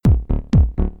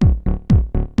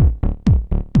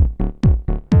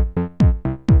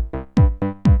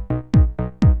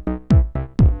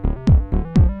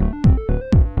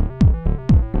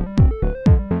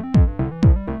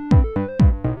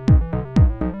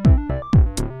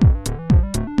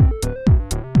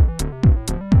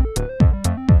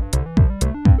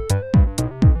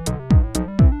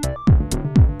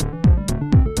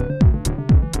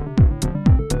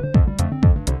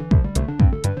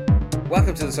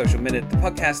the Social Minute, the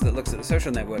podcast that looks at the social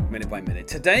network minute by minute.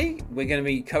 Today, we're going to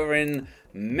be covering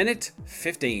minute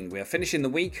 15. We are finishing the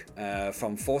week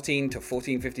from 14 to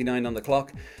 14:59 on the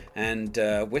clock, and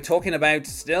we're talking about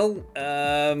still,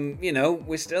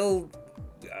 we're still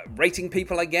rating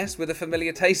people, I guess, with a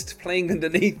familiar taste playing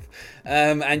underneath.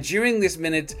 And during this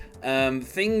minute,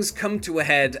 things come to a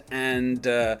head, and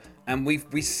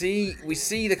we see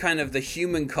the kind of the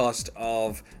human cost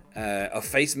of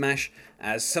Facemash,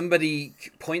 as somebody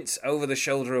points over the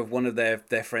shoulder of one of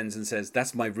their friends and says,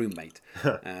 "That's my roommate."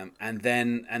 and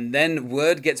then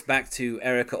word gets back to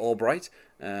Erica Albright,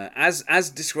 as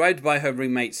described by her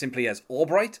roommate simply as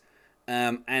Albright,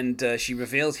 and she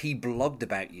reveals he blogged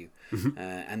about you.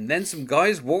 And then some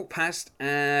guys walk past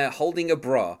holding a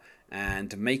bra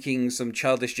and making some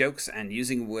childish jokes and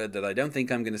using a word that I don't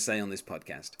think I'm going to say on this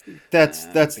podcast. That's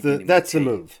the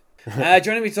move.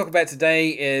 Joining me to talk about today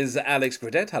is Alex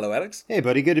Gradet. Hello, Alex. Hey,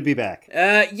 buddy. Good to be back.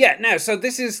 Now, so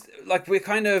this is like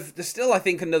there's still, I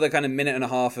think, another kind of minute and a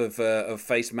half of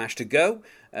Facemash to go.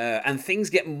 And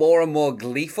things get more and more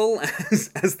gleeful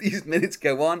as these minutes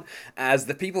go on, as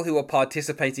the people who are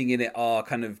participating in it are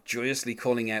kind of joyously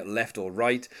calling out left or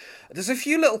right. There's a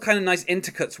few little kind of nice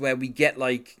intercuts where we get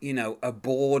a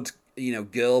bored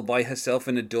girl by herself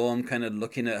in a dorm kind of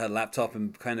looking at her laptop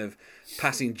and kind of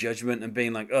passing judgment and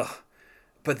being like, ugh,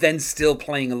 but then still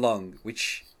playing along,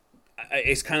 which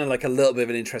is kind of like a little bit of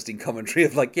an interesting commentary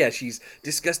of like, yeah, she's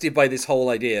disgusted by this whole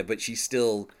idea, but she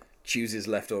still chooses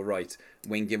left or right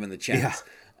when given the chance.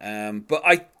 Yeah. But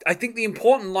I think the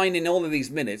important line in all of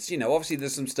these minutes, obviously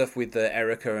there's some stuff with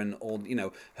Erica and all,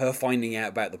 her finding out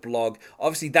about the blog.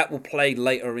 Obviously that will play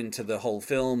later into the whole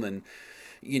film, and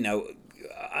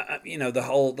the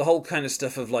whole kind of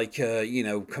stuff of like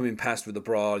coming past with the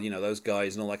bra, those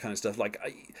guys and all that kind of stuff. Like,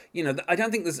 I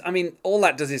don't think all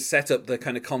that does is set up the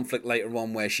kind of conflict later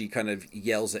on where she kind of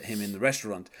yells at him in the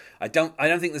restaurant. I don't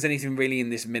think there's anything really in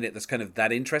this minute that's kind of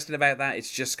that interesting about that. It's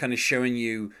just kind of showing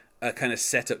you a kind of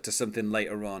setup to something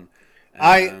later on.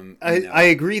 I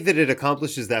agree that it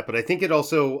accomplishes that, but I think it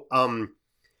also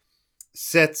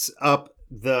sets up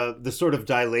the sort of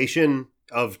dilation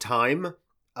of time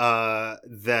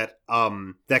that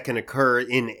can occur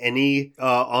in any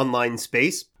online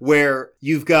space, where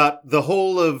you've got the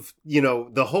whole of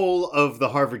the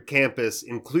Harvard campus,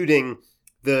 including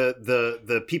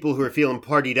the people who are feeling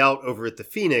partied out over at the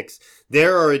Phoenix.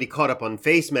 They're already caught up on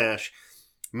Facemash.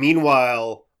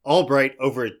 Meanwhile, Albright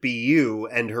over at BU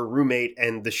and her roommate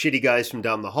and the shitty guys from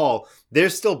down the hall, they're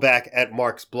still back at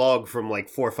Mark's blog from like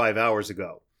 4 or 5 hours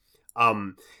ago.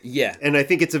 And I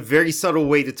think it's a very subtle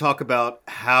way to talk about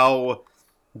how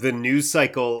the news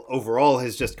cycle overall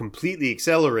has just completely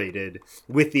accelerated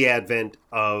with the advent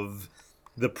of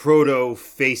the proto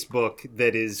Facebook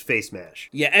that is Facemash.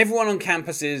 Yeah, everyone on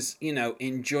campus is,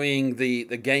 enjoying the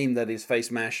game that is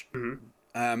Facemash.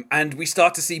 Mm-hmm. And we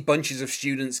start to see bunches of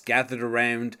students gathered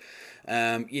around,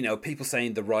 people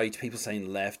saying the right, people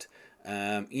saying left.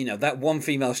 That one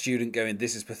female student going,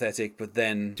 "This is pathetic," but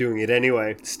then doing it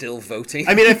anyway, still voting.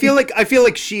 I mean, I feel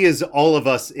like she is all of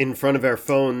us in front of our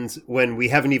phones when we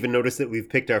haven't even noticed that we've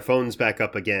picked our phones back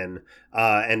up again,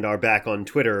 and are back on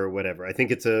Twitter or whatever. I think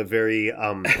it's a very,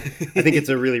 I think it's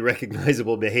a really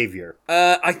recognizable behavior.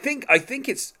 I think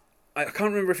it's. I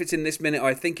can't remember if it's in this minute or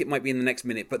I think it might be in the next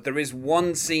minute, but there is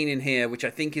one scene in here which I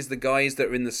think is the guys that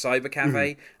are in the cyber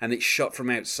cafe, and it's shot from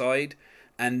outside.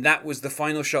 And that was the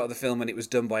final shot of the film, and it was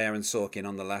done by Aaron Sorkin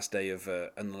on the last day of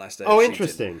Oh,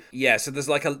 interesting. Yeah, so there's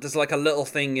like a little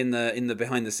thing in the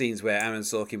behind the scenes where Aaron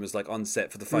Sorkin was like on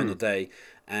set for the final day,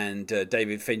 and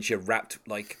David Fincher wrapped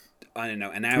like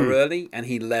an hour early, and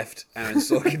he left Aaron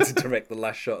Sorkin to direct the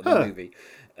last shot of the movie.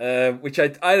 Which I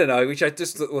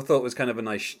just thought was kind of a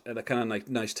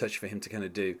nice touch for him to kind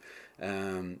of do.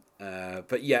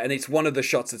 But yeah, and it's one of the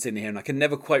shots that's in here, and I can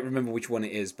never quite remember which one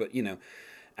it is, but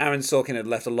Aaron Sorkin had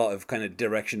left a lot of kind of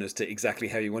direction as to exactly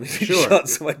how he wanted it shot,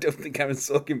 so I don't think Aaron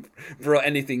Sorkin brought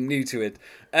anything new to it.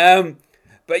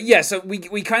 But yeah, so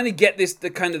we kind of get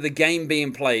the game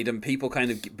being played, and people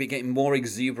kind of getting more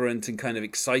exuberant and kind of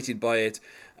excited by it.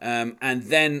 And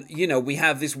then, we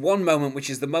have this one moment, which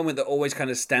is the moment that always kind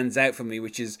of stands out for me,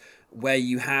 which is where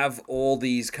you have all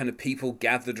these kind of people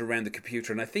gathered around the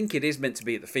computer. And I think it is meant to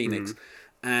be at the Phoenix. Mm-hmm.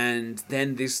 And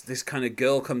then this kind of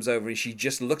girl comes over and she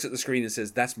just looks at the screen and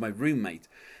says, "That's my roommate."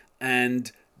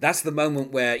 And that's the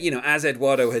moment where, as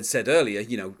Eduardo had said earlier,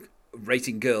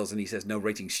 rating girls, and he says no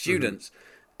rating students.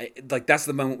 Mm-hmm. Like, that's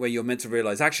the moment where you're meant to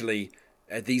realize, actually,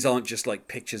 these aren't just like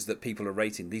pictures that people are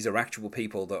rating. These are actual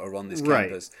people that are on this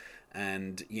campus.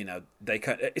 and they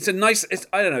it's a nice,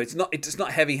 I don't know, it's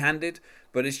not heavy handed,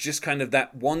 but it's just kind of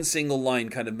that one single line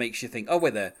kind of makes you think, oh,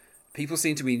 wait there. People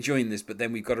seem to be enjoying this, but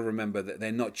then we've got to remember that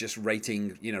they're not just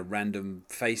rating, random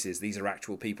faces. These are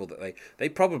actual people that they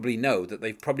probably know, that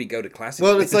they probably go to classes.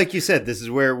 Well, it's like you said, this is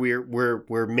where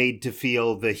we're made to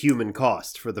feel the human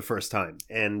cost for the first time,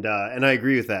 and I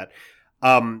agree with that.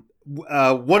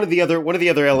 One of the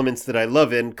other elements that I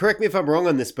love, and correct me if I'm wrong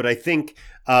on this, but I think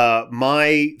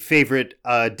my favorite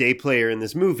day player in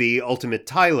this movie, Ultimate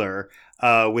Tyler,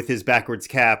 with his backwards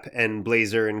cap and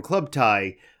blazer and club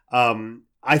tie.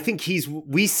 I think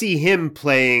we see him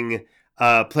playing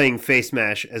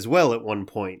Facemash as well at one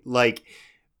point. Like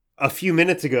a few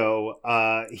minutes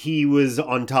ago, he was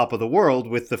on top of the world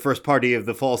with the first party of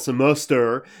the fall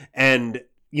semester, and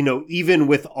even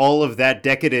with all of that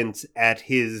decadence at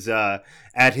his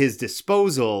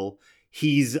disposal,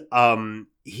 he's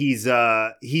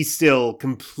still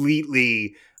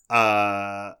completely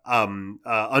under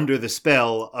the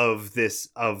spell of this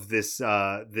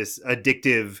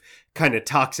addictive kind of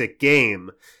toxic game,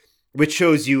 which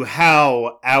shows you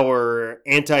how our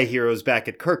anti-heroes back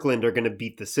at Kirkland are going to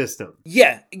beat the system.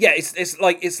 Yeah. It's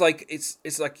like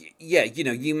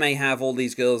you may have all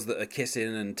these girls that are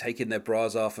kissing and taking their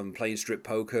bras off and playing strip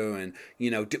poker and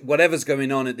whatever's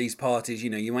going on at these parties.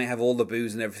 You might have all the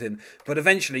booze and everything, but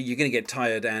eventually you're going to get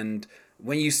tired, and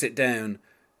when you sit down,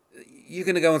 you're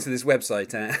going to go onto this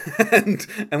website,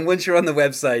 and once you're on the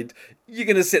website, you're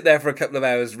going to sit there for a couple of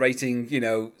hours rating,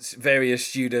 various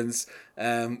students,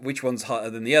 which one's hotter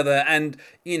than the other, and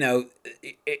if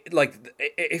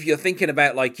you're thinking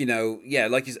about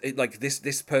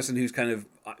this person who's kind of,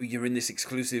 you're in this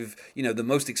exclusive, the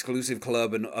most exclusive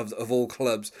club and of all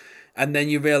clubs, and then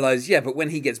you realize, but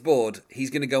when he gets bored, he's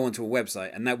going to go onto a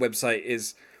website, and that website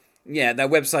is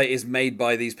made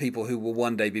by these people who will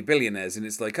one day be billionaires, and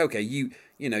it's like, okay, you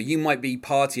might be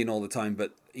partying all the time,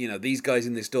 but these guys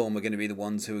in this dorm are going to be the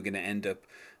ones who are going to end up,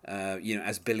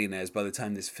 as billionaires by the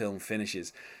time this film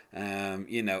finishes, and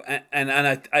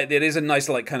it is a nice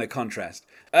kind of contrast.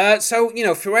 So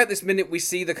throughout this minute we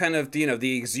see the kind of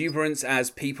the exuberance as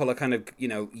people are kind of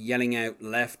yelling out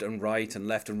left and right,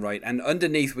 and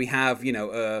underneath we have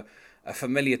a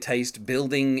familiar taste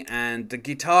building, and the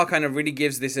guitar kind of really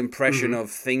gives this impression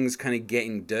of things kind of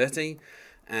getting dirty,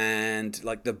 and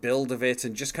like the build of it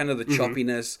and just kind of the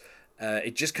choppiness.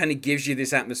 It just kind of gives you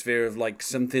this atmosphere of like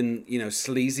something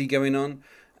sleazy going on,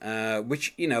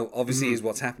 which obviously is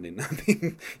what's happening. I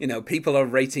mean, people are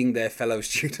rating their fellow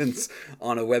students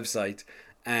on a website,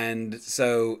 and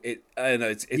so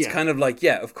it's kind of like,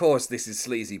 of course this is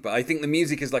sleazy, but I think the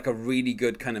music is like a really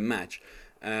good kind of match.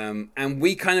 And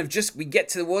we kind of we get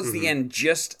towards the end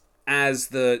just as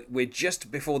we're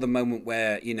just before the moment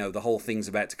where the whole thing's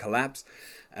about to collapse,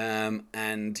 and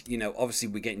obviously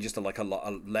we're getting just a lot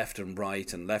of left and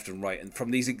right and from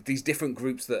these different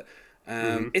groups that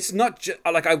it's not just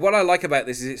what I like about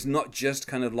this is it's not just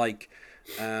kind of like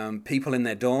people in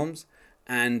their dorms.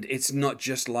 And it's not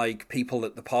just like people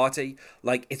at the party,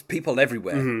 like it's people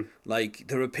everywhere. Like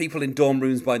there are people in dorm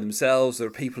rooms by themselves, there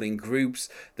are people in groups,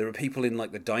 there are people in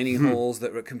like the dining halls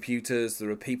that are at computers, there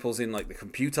are people in like the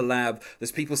computer lab,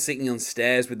 there's people sitting on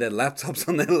stairs with their laptops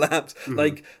on their laps.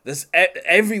 Like there's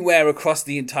everywhere across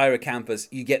the entire campus,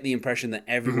 you get the impression that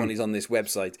everyone is on this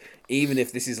website, even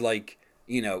if this is like,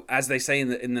 as they say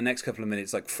in the next couple of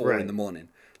minutes, like 4 in the morning.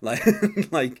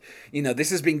 Like, this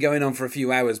has been going on for a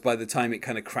few hours by the time it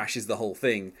kind of crashes the whole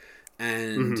thing.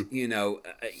 And,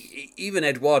 even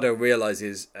Eduardo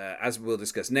realizes, as we'll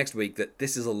discuss next week, that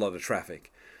this is a lot of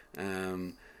traffic.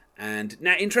 And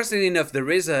now, interestingly enough,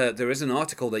 there is an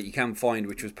article that you can find,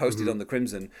 which was posted on the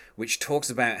Crimson, which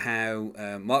talks about how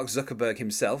Mark Zuckerberg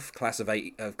himself, class of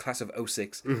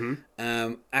 06,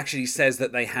 actually says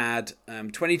that they had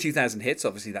 22,000 hits.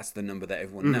 Obviously, that's the number that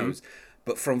everyone knows.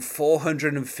 But from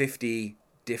 450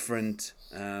 different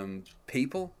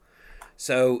people.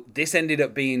 So this ended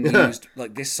up being used,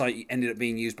 this site ended up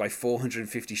being used by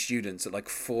 450 students at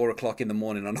 4 o'clock in the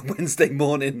morning on a Wednesday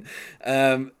morning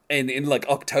in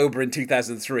October in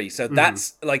 2003. So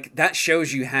that's that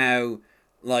shows you how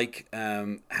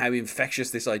infectious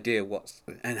this idea was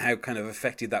and how kind of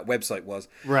effective that website was.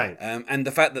 Right. And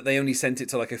the fact that they only sent it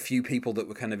to a few people that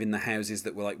were kind of in the houses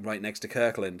that were right next to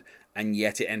Kirkland, and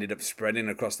yet it ended up spreading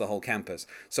across the whole campus.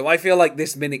 So I feel like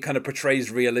this minute kind of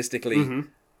portrays realistically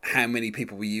how many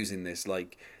people were using this.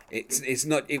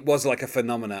 It was like a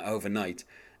phenomena overnight.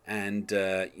 And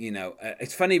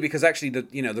it's funny because actually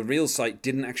the real site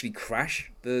didn't actually crash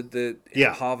the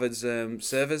Harvard's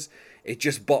servers. It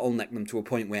just bottlenecked them to a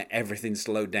point where everything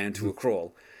slowed down to a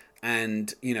crawl.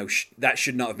 and that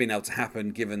should not have been able to happen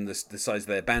given the size of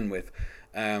their bandwidth.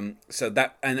 So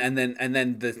that and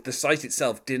then the site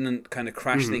itself didn't kind of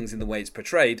crash things in the way it's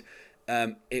portrayed.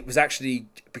 It was actually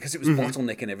because it was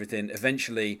bottlenecking everything.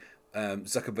 Eventually,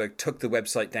 Zuckerberg took the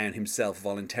website down himself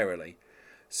voluntarily.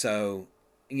 So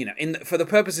for the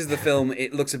purposes of the film,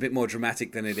 it looks a bit more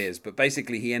dramatic than it is. But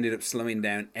basically, he ended up slowing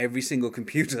down every single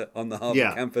computer on the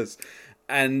Harvard campus,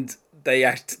 and they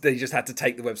just had to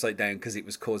take the website down because it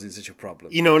was causing such a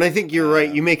problem. And I think you're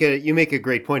right. You make a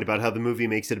great point about how the movie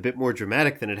makes it a bit more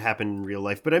dramatic than it happened in real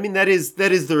life. But I mean, that is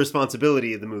the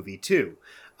responsibility of the movie too.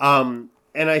 And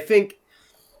I think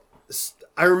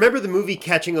I remember the movie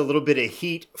catching a little bit of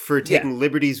heat for taking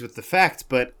liberties with the facts.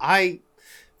 But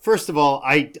first of all,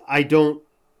 I don't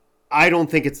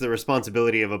think it's the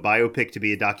responsibility of a biopic to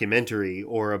be a documentary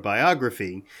or a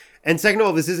biography. And second of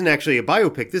all, this isn't actually a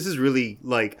biopic. This is really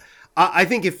I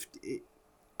think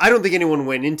I don't think anyone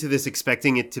went into this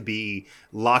expecting it to be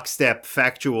lockstep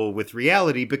factual with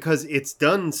reality, because it's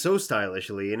done so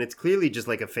stylishly and it's clearly just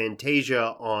like a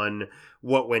fantasia on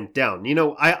what went down.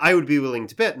 I would be willing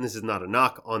to bet, and this is not a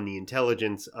knock on the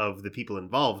intelligence of the people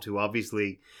involved, who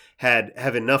obviously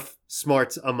have enough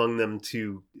smarts among them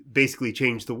to basically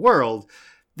change the world.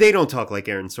 They don't talk like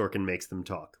Aaron Sorkin makes them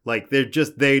talk. Like they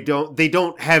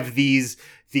don't have these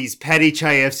Patty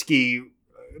Chayefsky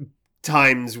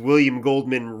times William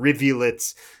Goldman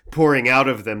rivulets pouring out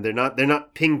of them. They're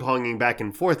not ping-ponging back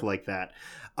and forth like that.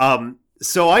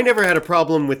 So I never had a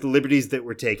problem with the liberties that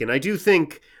were taken. I do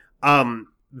think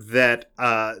that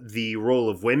the role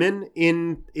of women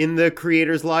in the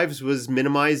creators' lives was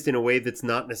minimized in a way that's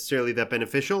not necessarily that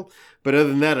beneficial. But other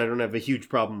than that, I don't have a huge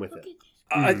problem with it.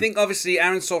 I think, obviously,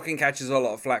 Aaron Sorkin catches a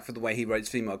lot of flack for the way he writes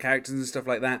female characters and stuff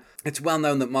like that. It's well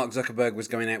known that Mark Zuckerberg was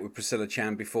going out with Priscilla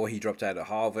Chan before he dropped out of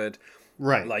Harvard.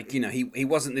 Right. Like, he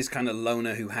wasn't this kind of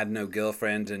loner who had no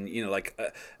girlfriend. And,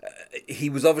 he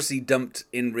was obviously dumped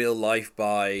in real life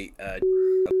by...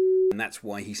 and that's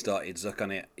why he started Zuck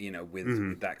on it,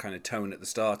 with that kind of tone at the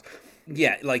start.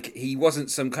 Yeah, like, he wasn't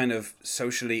some kind of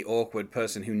socially awkward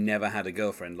person who never had a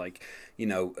girlfriend. Like,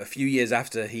 a few years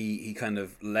after he kind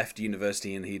of left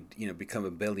university and he'd, become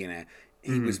a billionaire,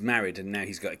 he was married and now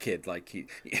he's got a kid. Like,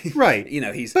 right.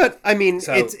 He's... But, I mean,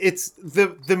 it's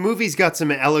the movie's got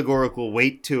some allegorical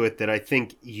weight to it that I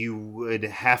think you would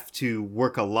have to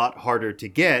work a lot harder to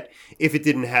get if it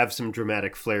didn't have some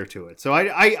dramatic flair to it. So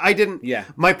I didn't... Yeah.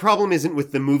 My problem isn't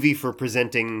with the movie for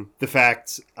presenting the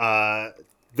facts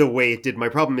the way it did. My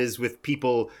problem is with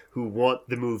people who want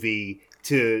the movie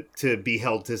to be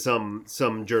held to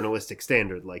some journalistic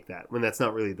standard like that, when that's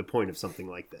not really the point of something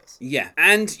like this. Yeah,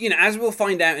 and as we'll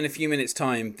find out in a few minutes'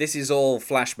 time, this is all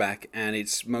flashback and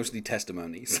it's mostly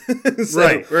testimonies.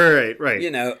 So, right.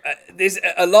 There's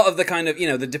a lot of the kind of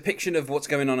the depiction of what's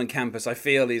going on campus, I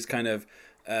feel, is kind of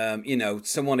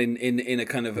someone in a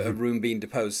kind of a room being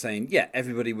deposed saying, yeah,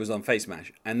 everybody was on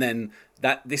Facemash, and then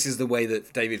this is the way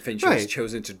that David Fincher has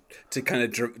chosen to kind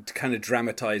of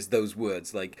dramatize those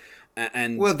words, like.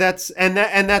 And well, that's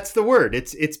the word.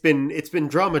 It's been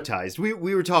dramatized. We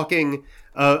were talking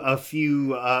a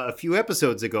few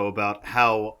episodes ago about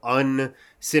how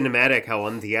uncinematic, how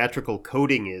untheatrical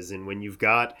coding is, and when you've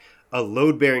got a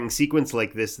load-bearing sequence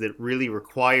like this that really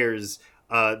requires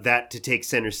that to take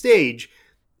center stage,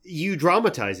 you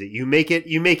dramatize it. You make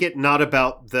it not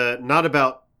about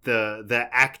the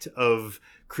act of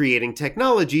creating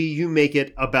technology. You make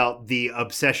it about the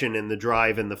obsession and the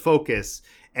drive and the focus,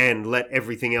 and let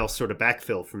everything else sort of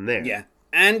backfill from there. Yeah.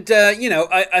 And,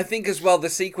 I think as well, the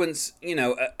sequence,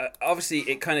 obviously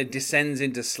it kind of descends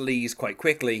into sleaze quite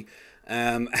quickly.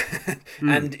 And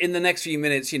in the next few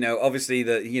minutes, obviously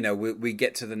we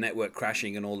get to the network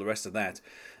crashing and all the rest of that.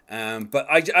 But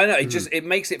I don't know, it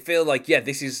makes it feel like,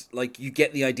 this is like, you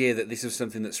get the idea that this is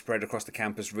something that spread across the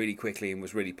campus really quickly and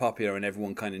was really popular and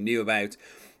everyone kind of knew about.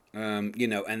 And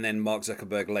then Mark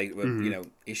Zuckerberg later,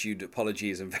 issued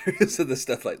apologies and various other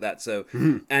stuff like that. So,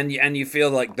 and you feel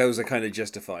like those are kind of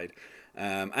justified.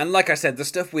 And like I said, the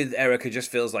stuff with Erica just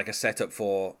feels like a setup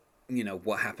for,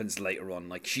 what happens later on.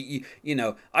 Like she,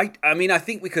 I mean, I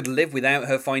think we could live without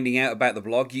her finding out about the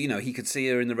blog. He could see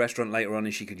her in the restaurant later on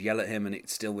and she could yell at him and it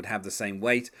still would have the same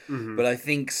weight. But I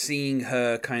think seeing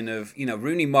her kind of,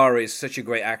 Rooney Mara is such a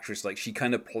great actress. Like she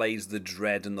kind of plays the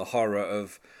dread and the horror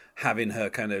of having her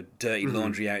kind of dirty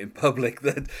laundry out in public,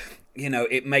 that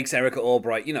it makes Erica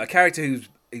Albright, a character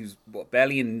who's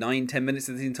barely in 9-10 minutes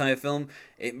of the entire film.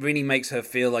 It really makes her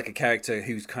feel like a character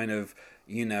who's kind of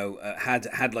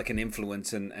had like an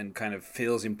influence and kind of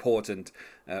feels important,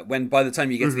 when by the time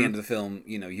you get to the end of the film,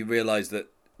 you realize that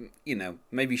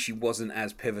maybe she wasn't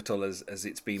as pivotal as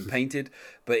it's been painted,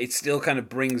 but it still kind of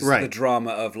brings the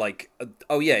drama of like,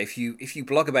 oh yeah, if you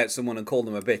blog about someone and call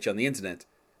them a bitch on the internet,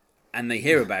 and they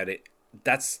hear about it,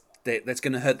 that's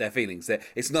going to hurt their feelings.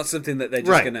 It's not something that they're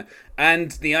just going to...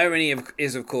 And the irony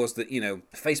is, of course, that,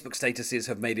 Facebook statuses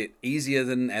have made it easier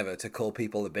than ever to call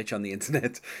people a bitch on the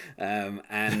internet,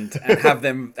 and have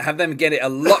them get it a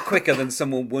lot quicker than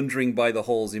someone wandering by the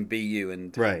halls in BU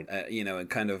and, and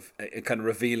kind of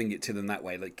revealing it to them that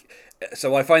way. Like,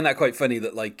 so I find that quite funny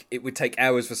that, like, it would take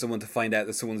hours for someone to find out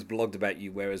that someone's blogged about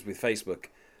you, whereas with Facebook...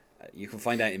 you can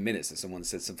find out in minutes that someone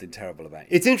said something terrible about you.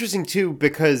 It's interesting, too,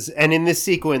 because, and in this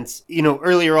sequence,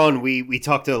 earlier on, we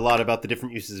talked a lot about the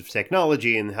different uses of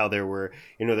technology and how there were,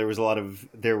 there was a lot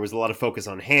of focus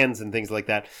on hands and things like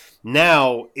that.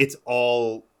 Now, it's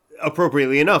all,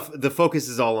 appropriately enough, the focus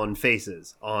is all on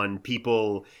faces, on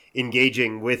people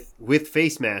engaging with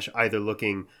Facemash, either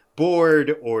looking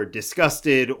bored or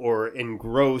disgusted or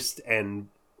engrossed, and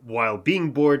while being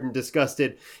bored and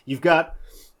disgusted,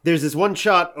 there's this one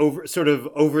shot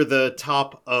over the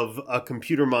top of a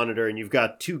computer monitor, and you've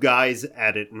got two guys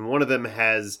at it, and one of them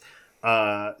has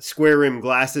square rim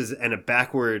glasses and a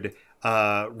backward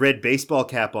red baseball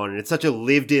cap on, and it's such a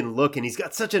lived-in look, and he's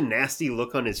got such a nasty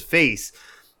look on his face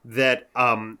that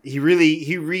he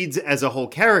reads as a whole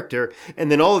character, and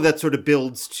then all of that sort of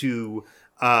builds to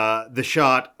the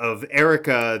shot of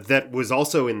Erica that was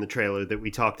also in the trailer that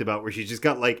we talked about, where she's just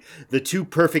got like the two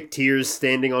perfect tears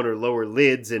standing on her lower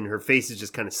lids and her face is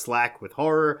just kind of slack with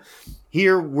horror.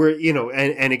 Here we're,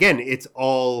 and again, it's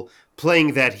all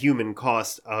playing that human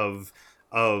cost of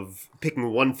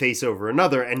picking one face over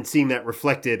another and seeing that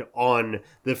reflected on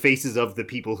the faces of the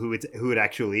people who it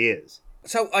actually is.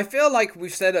 So I feel like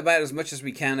we've said about as much as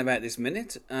we can about this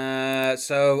minute.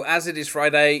 So as it is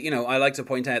Friday, I like to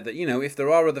point out that, if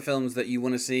there are other films that you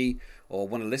want to see or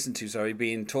want to listen to,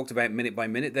 being talked about minute by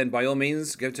minute, then by all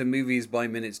means go to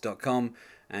moviesbyminutes.com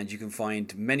and you can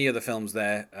find many other films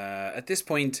there. At this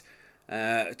point,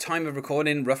 time of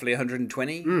recording, roughly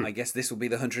 120. I guess this will be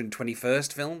the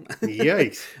 121st film.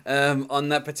 Yikes. On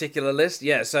that particular list.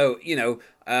 Yeah, so,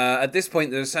 at this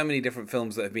point, there's so many different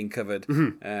films that have been covered.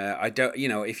 I don't,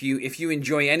 if you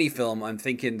enjoy any film, I'm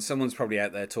thinking someone's probably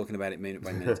out there talking about it minute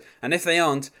by minute. And if they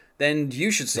aren't, then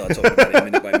you should start talking about it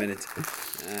minute by minute.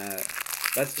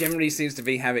 That generally seems to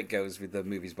be how it goes with the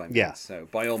movies by minutes. Yeah. So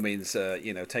by all means,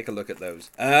 take a look at those.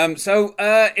 So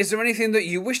is there anything that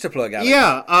you wish to plug, Alex?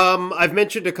 Yeah. I've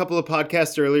mentioned a couple of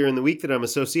podcasts earlier in the week that I'm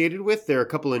associated with. There are a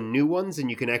couple of new ones, and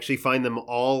you can actually find them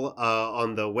all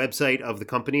on the website of the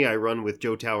company I run with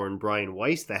Joe Tower and Brian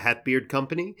Weiss, the Hatbeard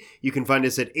Company. You can find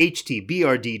us at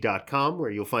htbrd.com,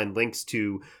 where you'll find links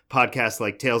to podcasts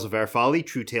like Tales of Our Folly,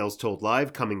 True Tales Told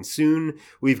Live, coming soon.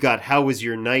 We've got How Was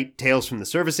Your Night, Tales from the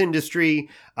Service Industry.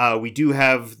 We do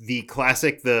have the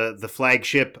classic, the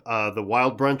flagship, The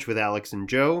Wild Brunch with Alex and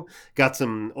Joe. Got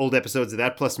some old episodes of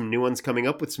that, plus some new ones coming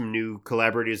up with some new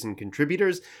collaborators and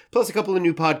contributors, plus a couple of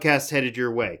new podcasts headed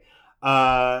your way.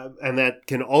 And that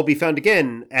can all be found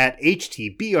again at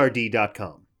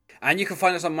htbrd.com. And you can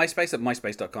find us on MySpace at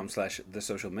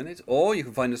myspace.com/thesocialminute, or you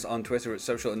can find us on Twitter at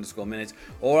social_minute,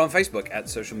 or on Facebook at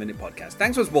Social Minute Podcast.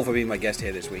 Thanks once more for being my guest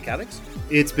here this week, Alex.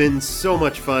 It's been so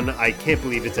much fun. I can't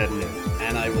believe it's at an end.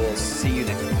 And I will see you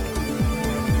next week.